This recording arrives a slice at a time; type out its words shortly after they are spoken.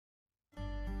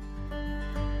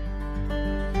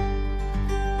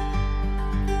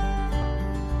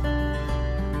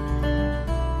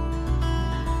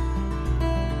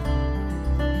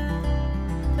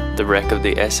the wreck of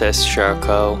the SS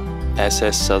Charcot,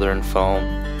 SS Southern Foam,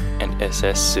 and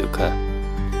SS Suka,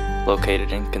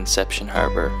 located in Conception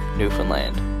Harbour,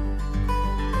 Newfoundland.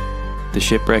 The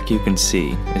shipwreck you can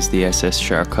see is the SS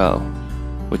Charcot,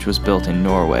 which was built in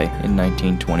Norway in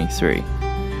 1923.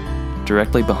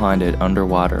 Directly behind it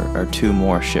underwater are two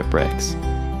more shipwrecks,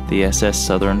 the SS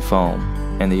Southern Foam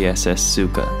and the SS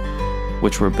Suka,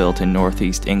 which were built in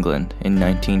northeast England in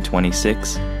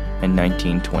 1926 and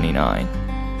 1929.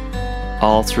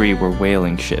 All three were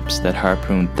whaling ships that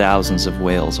harpooned thousands of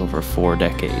whales over 4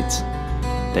 decades.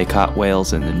 They caught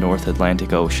whales in the North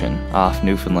Atlantic Ocean off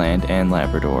Newfoundland and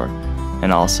Labrador,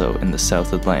 and also in the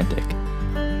South Atlantic,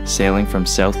 sailing from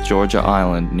South Georgia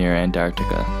Island near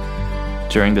Antarctica.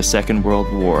 During the Second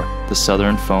World War, the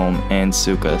Southern Foam and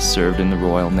Suka served in the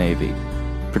Royal Navy,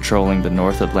 patrolling the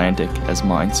North Atlantic as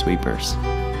minesweepers.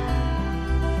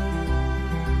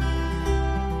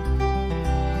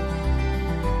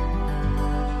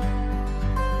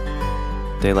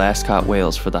 They last caught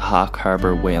whales for the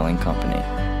Harbour Whaling Company,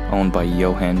 owned by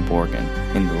Johann Borgen,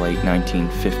 in the late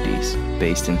 1950s,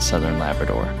 based in southern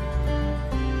Labrador.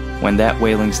 When that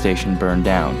whaling station burned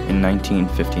down in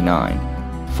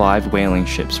 1959, 5 whaling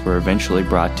ships were eventually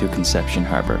brought to Conception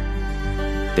Harbour.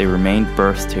 They remained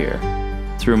berthed here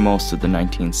through most of the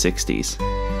 1960s.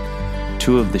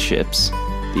 2 of the ships,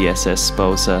 the SS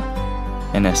Sposa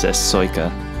and SS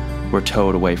Soika, were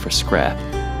towed away for scrap,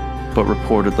 but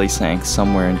reportedly sank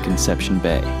somewhere in Conception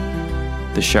Bay.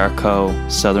 The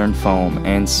Charcot, Southern Foam,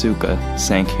 and Suka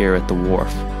sank here at the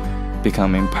wharf,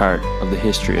 becoming part of the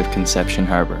history of Conception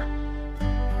Harbour.